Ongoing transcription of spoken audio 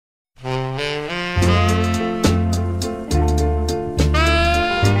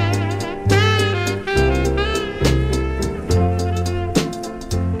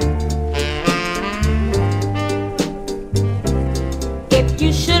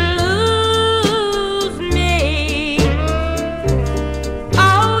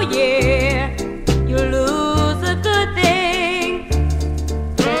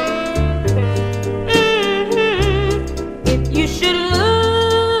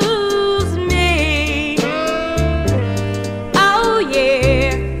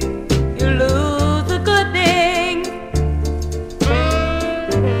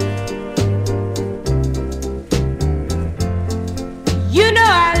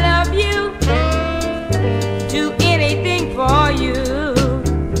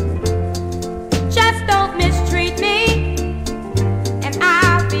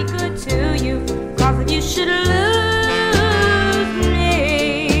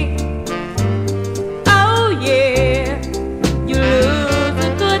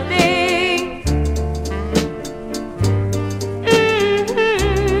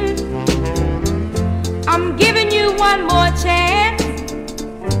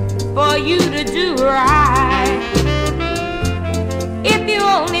you to do right. If you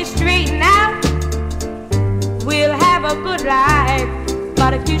only straighten out, we'll have a good life.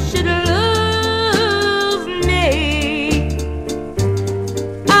 But if you should lose me,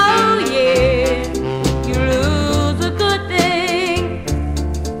 oh yeah, you lose a good thing.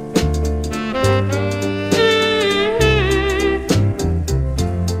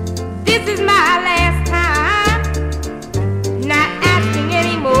 This is my last time, not asking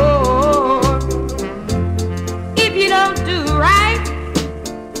anymore. If you don't do right,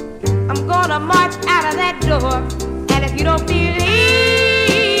 I'm gonna march out of that door. And if you don't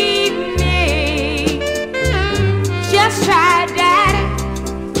believe me, just try, Daddy,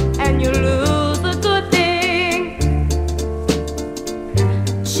 and you lose a good thing.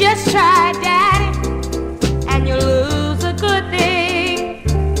 Just try, Daddy.